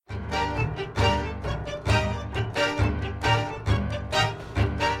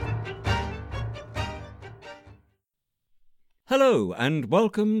Hello and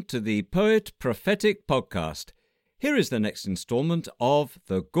welcome to the Poet Prophetic Podcast. Here is the next installment of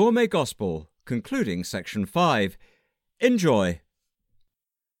the Gourmet Gospel, concluding Section 5. Enjoy.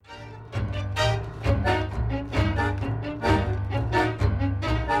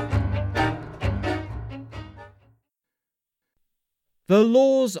 The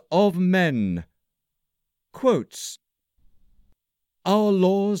Laws of Men. Quotes. Our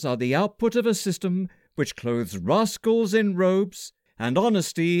laws are the output of a system which clothes rascals in robes and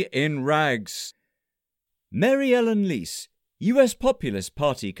honesty in rags. Mary Ellen Lease, U.S. Populist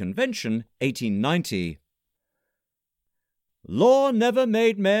Party Convention, 1890. Law never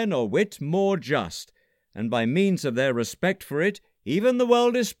made men a whit more just, and by means of their respect for it, even the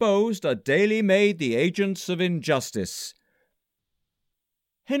well-disposed are daily made the agents of injustice.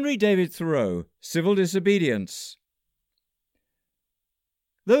 Henry David Thoreau, Civil Disobedience.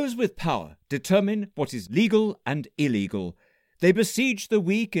 Those with power determine what is legal and illegal. They besiege the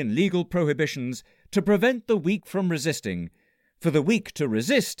weak in legal prohibitions to prevent the weak from resisting. For the weak to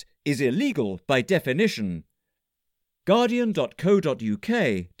resist is illegal by definition.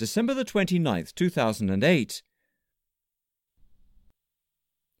 Guardian.co.uk, December the 29th, 2008.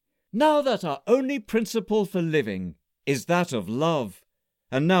 Now that our only principle for living is that of love,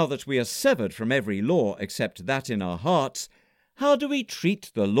 and now that we are severed from every law except that in our hearts, how do we treat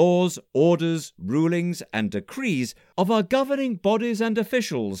the laws, orders, rulings, and decrees of our governing bodies and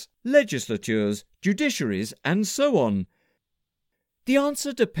officials, legislatures, judiciaries, and so on? The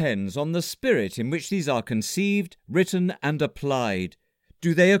answer depends on the spirit in which these are conceived, written, and applied.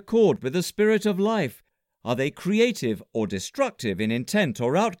 Do they accord with the spirit of life? Are they creative or destructive in intent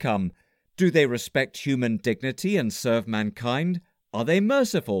or outcome? Do they respect human dignity and serve mankind? Are they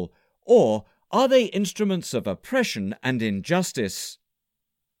merciful? Or are they instruments of oppression and injustice?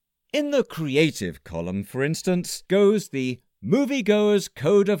 In the creative column, for instance, goes the Moviegoer's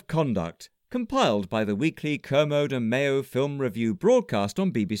Code of Conduct, compiled by the weekly Kermode and Mayo Film Review broadcast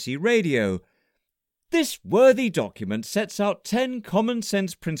on BBC Radio. This worthy document sets out 10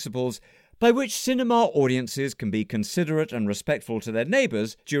 common-sense principles by which cinema audiences can be considerate and respectful to their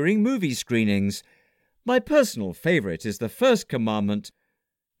neighbours during movie screenings. My personal favourite is the first commandment: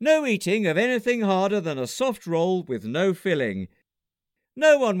 no eating of anything harder than a soft roll with no filling.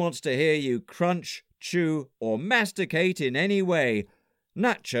 No one wants to hear you crunch, chew, or masticate in any way.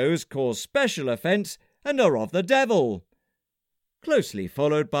 Nachos cause special offence and are of the devil. Closely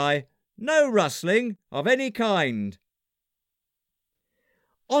followed by no rustling of any kind.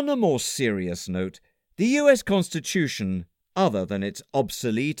 On a more serious note, the US Constitution, other than its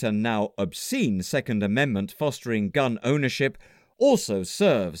obsolete and now obscene Second Amendment fostering gun ownership, also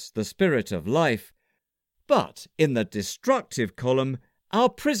serves the spirit of life. But in the destructive column, our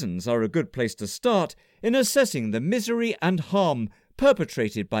prisons are a good place to start in assessing the misery and harm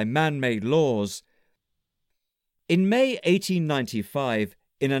perpetrated by man-made laws. In May 1895,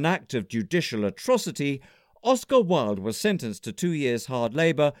 in an act of judicial atrocity, Oscar Wilde was sentenced to 2 years' hard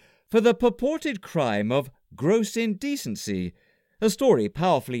labour for the purported crime of gross indecency, a story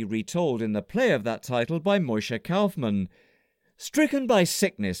powerfully retold in the play of that title by Moishe Kaufman. Stricken by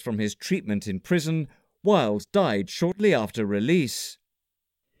sickness from his treatment in prison, Wilde died shortly after release.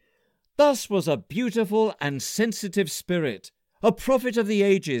 Thus was a beautiful and sensitive spirit, a prophet of the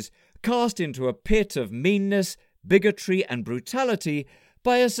ages, cast into a pit of meanness, bigotry, and brutality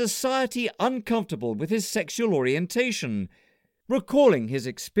by a society uncomfortable with his sexual orientation. Recalling his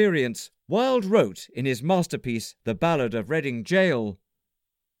experience, Wilde wrote in his masterpiece, The Ballad of Reading Gaol,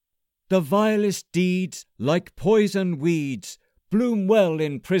 "The vilest deeds, like poison weeds, bloom well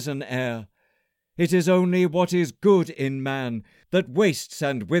in prison air. It is only what is good in man that wastes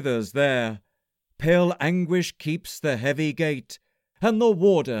and withers there. Pale anguish keeps the heavy gate, and the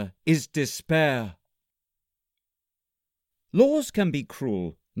warder is despair." Laws can be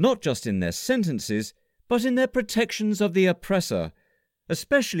cruel, not just in their sentences, but in their protections of the oppressor,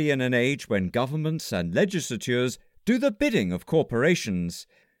 especially in an age when governments and legislatures do the bidding of corporations.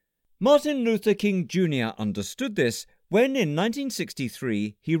 Martin Luther King Jr. understood this when in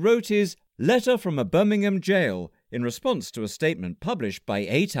 1963 he wrote his Letter from a Birmingham Jail in response to a statement published by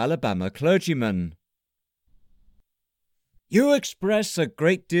 8 Alabama clergymen. "You express a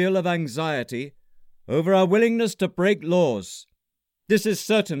great deal of anxiety over our willingness to break laws. This is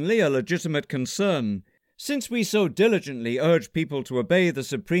certainly a legitimate concern, since we so diligently urge people to obey the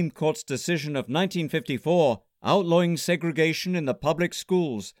Supreme Court's decision of 1954 outlawing segregation in the public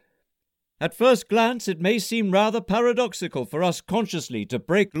schools. At first glance, it may seem rather paradoxical for us consciously to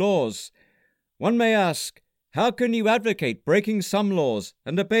break laws. One may ask, how can you advocate breaking some laws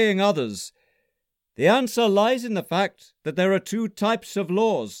and obeying others? The answer lies in the fact that there are two types of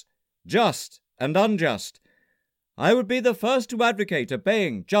laws, just and unjust. I would be the first to advocate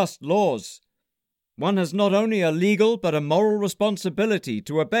obeying just laws. One has not only a legal but a moral responsibility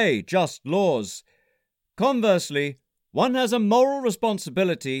to obey just laws. Conversely, one has a moral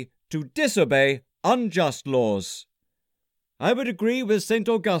responsibility to disobey unjust laws. I would agree with St.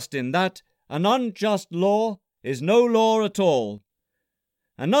 Augustine that an unjust law is no law at all.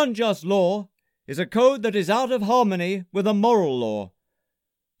 An unjust law is a code that is out of harmony with a moral law.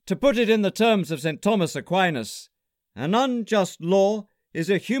 To put it in the terms of St. Thomas Aquinas, an unjust law is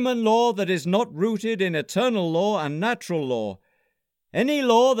a human law that is not rooted in eternal law and natural law. Any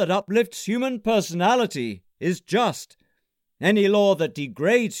law that uplifts human personality is just. Any law that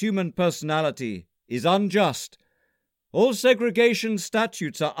degrades human personality is unjust. All segregation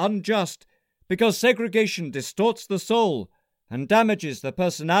statutes are unjust because segregation distorts the soul and damages the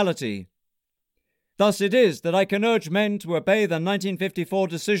personality. Thus it is that I can urge men to obey the 1954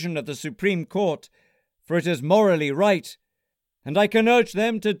 decision of the Supreme Court, for it is morally right, and I can urge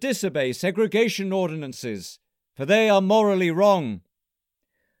them to disobey segregation ordinances, for they are morally wrong.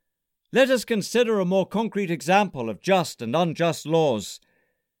 Let us consider a more concrete example of just and unjust laws.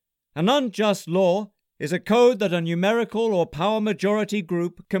 An unjust law is a code that a numerical or power majority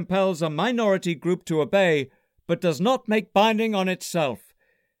group compels a minority group to obey, but does not make binding on itself.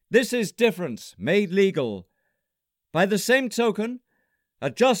 This is difference made legal. By the same token, a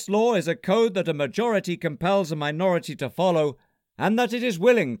just law is a code that a majority compels a minority to follow, and that it is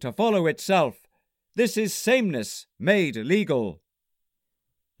willing to follow itself. This is sameness made legal.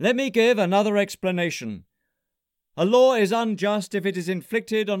 Let me give another explanation. A law is unjust if it is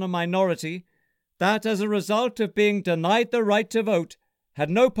inflicted on a minority that, as a result of being denied the right to vote, had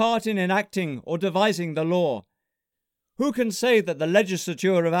no part in enacting or devising the law. Who can say that the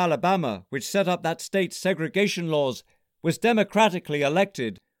legislature of Alabama, which set up that state's segregation laws, was democratically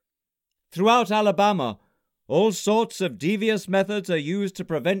elected? Throughout Alabama, all sorts of devious methods are used to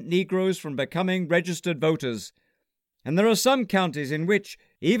prevent Negroes from becoming registered voters, and there are some counties in which,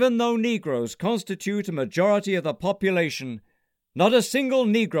 even though Negroes constitute a majority of the population, not a single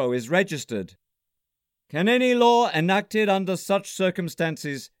Negro is registered. Can any law enacted under such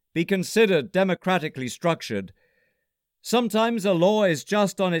circumstances be considered democratically structured? Sometimes a law is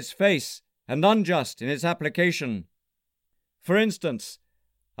just on its face and unjust in its application. For instance,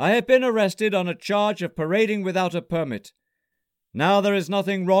 I have been arrested on a charge of parading without a permit. Now there is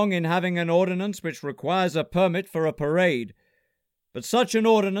nothing wrong in having an ordinance which requires a permit for a parade, but such an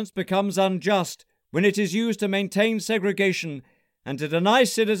ordinance becomes unjust when it is used to maintain segregation and to deny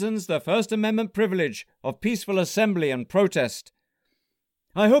citizens the First Amendment privilege of peaceful assembly and protest.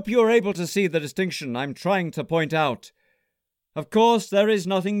 I hope you are able to see the distinction I'm trying to point out. Of course, there is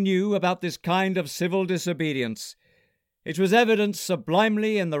nothing new about this kind of civil disobedience. It was evidenced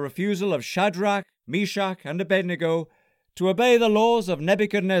sublimely in the refusal of Shadrach, Meshach, and Abednego to obey the laws of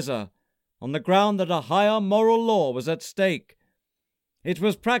Nebuchadnezzar on the ground that a higher moral law was at stake. It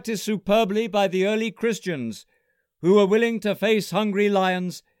was practiced superbly by the early Christians, who were willing to face hungry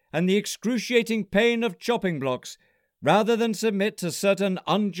lions and the excruciating pain of chopping blocks rather than submit to certain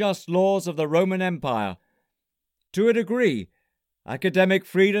unjust laws of the Roman Empire. To a degree, academic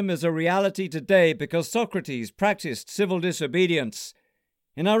freedom is a reality today because Socrates practiced civil disobedience.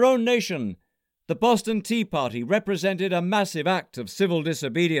 In our own nation, the Boston Tea Party represented a massive act of civil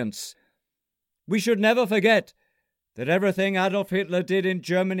disobedience. We should never forget that everything Adolf Hitler did in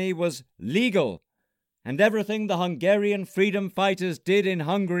Germany was legal, and everything the Hungarian freedom fighters did in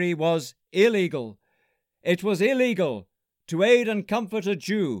Hungary was illegal. It was illegal to aid and comfort a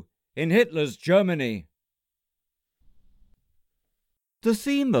Jew in Hitler's Germany. The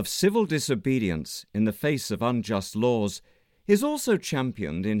theme of civil disobedience in the face of unjust laws is also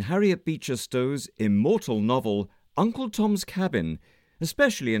championed in Harriet Beecher Stowe's immortal novel Uncle Tom's Cabin,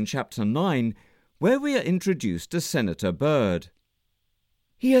 especially in Chapter 9, where we are introduced to Senator Byrd.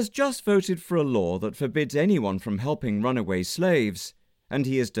 He has just voted for a law that forbids anyone from helping runaway slaves, and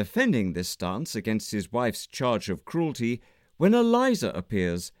he is defending this stance against his wife's charge of cruelty when Eliza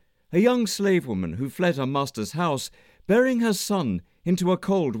appears, a young slave woman who fled her master's house, bearing her son into a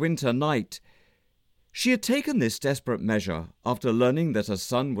cold winter night. She had taken this desperate measure after learning that her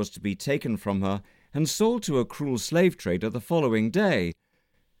son was to be taken from her and sold to a cruel slave trader the following day.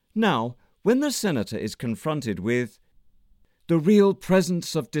 Now, when the senator is confronted with the real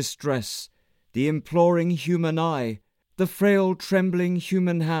presence of distress, the imploring human eye, the frail trembling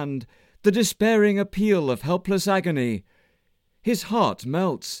human hand, the despairing appeal of helpless agony, his heart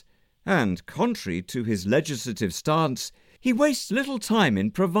melts, and, contrary to his legislative stance, He wastes little time in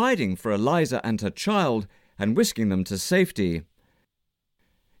providing for Eliza and her child and whisking them to safety.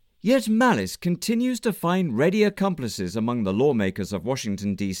 Yet malice continues to find ready accomplices among the lawmakers of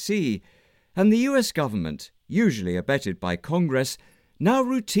Washington, D.C., and the U.S. government, usually abetted by Congress, now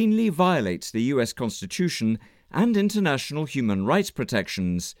routinely violates the U.S. Constitution and international human rights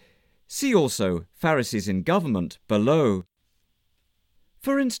protections. See also Pharisees in Government below.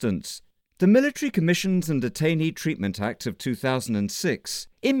 For instance, the Military Commissions and Detainee Treatment Act of 2006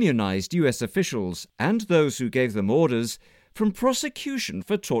 immunized U.S. officials and those who gave them orders from prosecution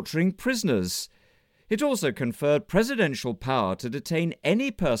for torturing prisoners. It also conferred presidential power to detain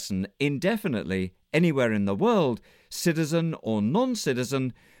any person indefinitely anywhere in the world, citizen or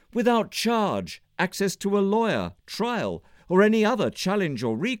non-citizen, without charge, access to a lawyer, trial, or any other challenge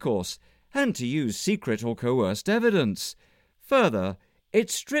or recourse, and to use secret or coerced evidence. Further, it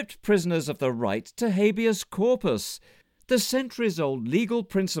stripped prisoners of the right to habeas corpus, the centuries-old legal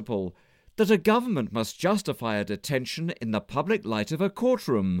principle that a government must justify a detention in the public light of a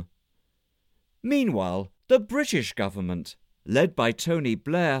courtroom. Meanwhile, the British government, led by Tony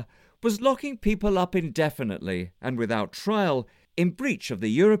Blair, was locking people up indefinitely and without trial in breach of the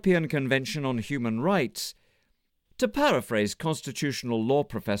European Convention on Human Rights. To paraphrase constitutional law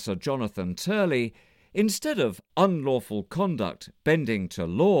professor Jonathan Turley, instead of unlawful conduct bending to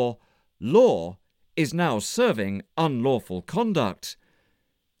law, law is now serving unlawful conduct.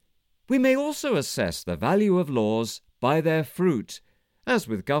 We may also assess the value of laws by their fruit, as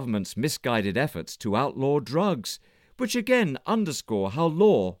with government's misguided efforts to outlaw drugs, which again underscore how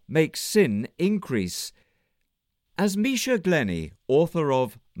law makes sin increase. As Misha Glenny, author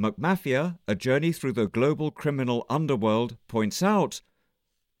of McMafia, A Journey Through the Global Criminal Underworld, points out,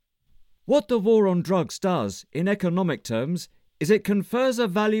 what the war on drugs does, in economic terms, is it confers a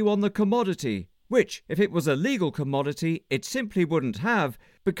value on the commodity, which, if it was a legal commodity, it simply wouldn't have,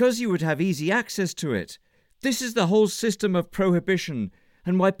 because you would have easy access to it. This is the whole system of prohibition,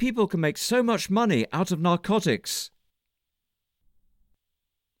 and why people can make so much money out of narcotics.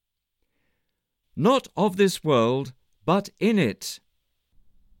 Not of this world, but in it.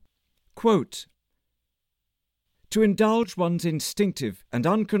 Quote, to indulge one's instinctive and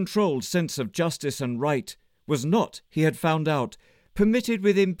uncontrolled sense of justice and right was not, he had found out, permitted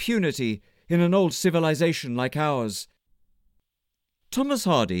with impunity in an old civilization like ours. Thomas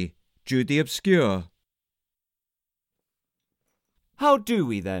Hardy, Jude the Obscure. How do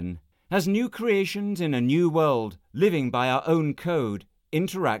we then, as new creations in a new world, living by our own code,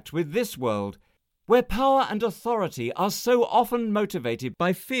 interact with this world, where power and authority are so often motivated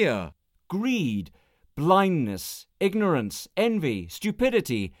by fear, greed, blindness, ignorance, envy,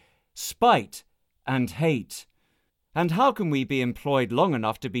 stupidity, spite, and hate? And how can we be employed long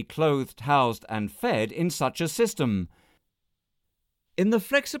enough to be clothed, housed, and fed in such a system? In the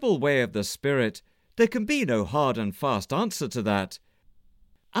flexible way of the Spirit, there can be no hard and fast answer to that.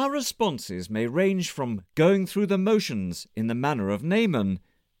 Our responses may range from going through the motions in the manner of Naaman,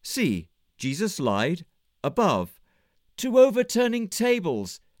 see, Jesus lied, above, to overturning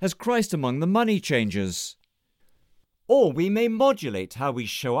tables as Christ among the money changers. Or we may modulate how we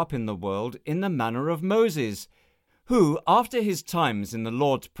show up in the world in the manner of Moses, who, after his times in the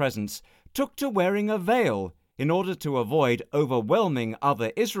Lord's presence, took to wearing a veil in order to avoid overwhelming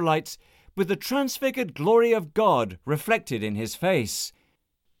other Israelites with the transfigured glory of God reflected in his face.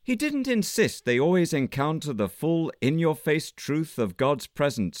 He didn't insist they always encounter the full, in-your-face truth of God's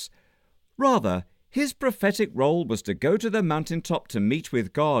presence. Rather, his prophetic role was to go to the mountaintop to meet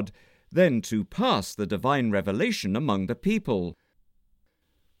with God, then to pass the divine revelation among the people.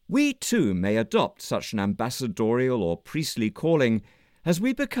 We too may adopt such an ambassadorial or priestly calling as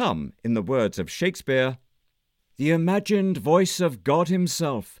we become, in the words of Shakespeare, the imagined voice of God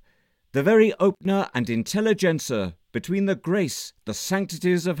himself, the very opener and intelligencer between the grace, the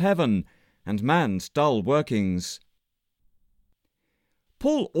sanctities of heaven, and man's dull workings.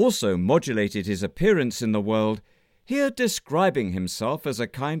 Paul also modulated his appearance in the world, here describing himself as a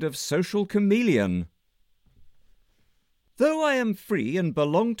kind of social chameleon. Though I am free and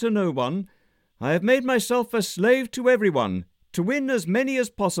belong to no one, I have made myself a slave to everyone, to win as many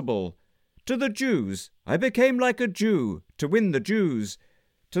as possible. To the Jews, I became like a Jew, to win the Jews.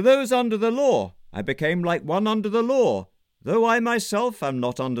 To those under the law, I became like one under the law, though I myself am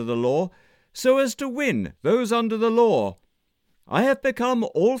not under the law, so as to win those under the law. I have become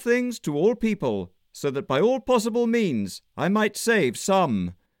all things to all people, so that by all possible means I might save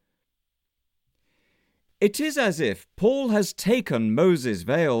some. It is as if Paul has taken Moses'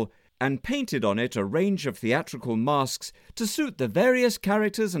 veil and painted on it a range of theatrical masks to suit the various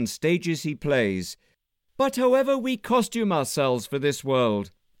characters and stages he plays. But however we costume ourselves for this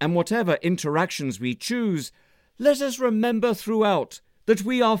world, and whatever interactions we choose, let us remember throughout that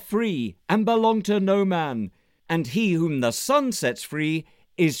we are free and belong to no man, and he whom the Son sets free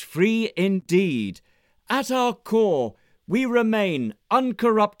is free indeed. At our core, we remain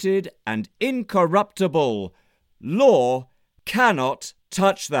uncorrupted and incorruptible. Law cannot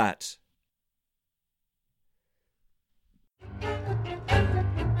touch that.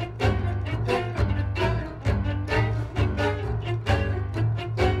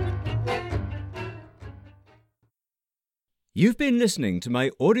 You've been listening to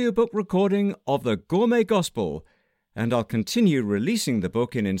my audiobook recording of the Gourmet Gospel, and I'll continue releasing the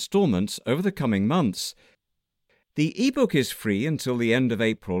book in installments over the coming months. The ebook is free until the end of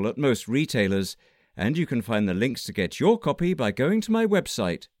April at most retailers, and you can find the links to get your copy by going to my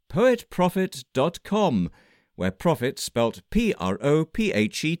website, poetprophet.com, where prophet spelt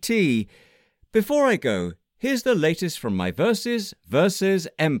Prophet. Before I go, here's the latest from my Verses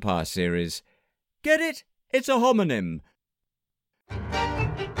Empire series. Get it? It's a homonym.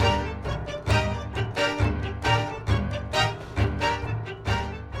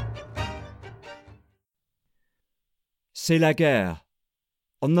 C'est la guerre,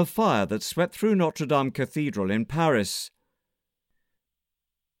 on the fire that swept through Notre Dame Cathedral in Paris.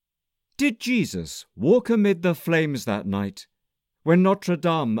 Did Jesus walk amid the flames that night, when Notre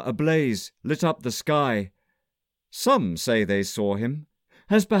Dame ablaze lit up the sky? Some say they saw him,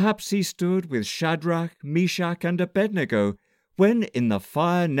 as perhaps he stood with Shadrach, Meshach, and Abednego, when in the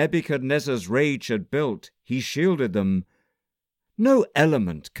fire Nebuchadnezzar's rage had built, he shielded them. No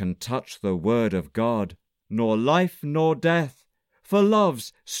element can touch the word of God, nor life nor death, for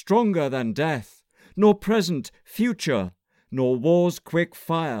love's stronger than death, nor present, future, nor war's quick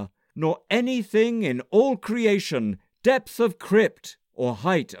fire, nor anything in all creation, depth of crypt or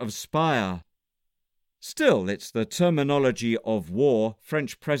height of spire. Still, it's the terminology of war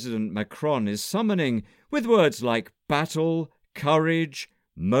French President Macron is summoning, with words like battle, courage,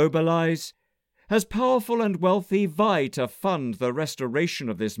 mobilize. As powerful and wealthy vie to fund the restoration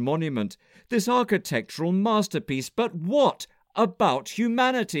of this monument, this architectural masterpiece. But what about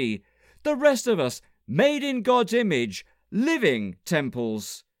humanity? The rest of us, made in God's image, living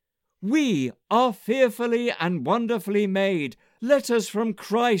temples. We are fearfully and wonderfully made, letters from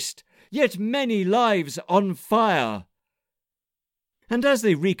Christ, yet many lives on fire. And as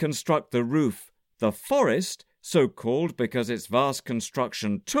they reconstruct the roof, the forest, so called because its vast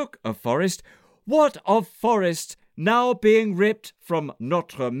construction took a forest, what of forest now being ripped from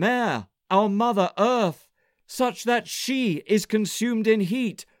Notre Mère, our Mother Earth, such that she is consumed in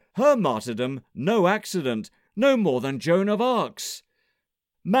heat, her martyrdom no accident, no more than Joan of Arc's?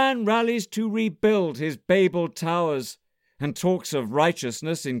 Man rallies to rebuild his Babel towers, and talks of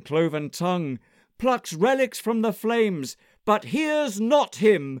righteousness in cloven tongue, plucks relics from the flames, but hears not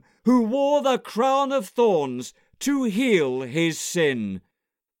him who wore the crown of thorns to heal his sin.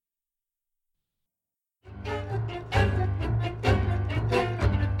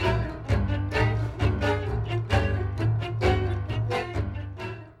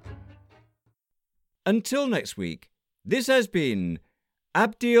 Until next week, this has been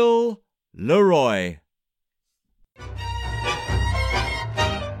Abdiel Leroy.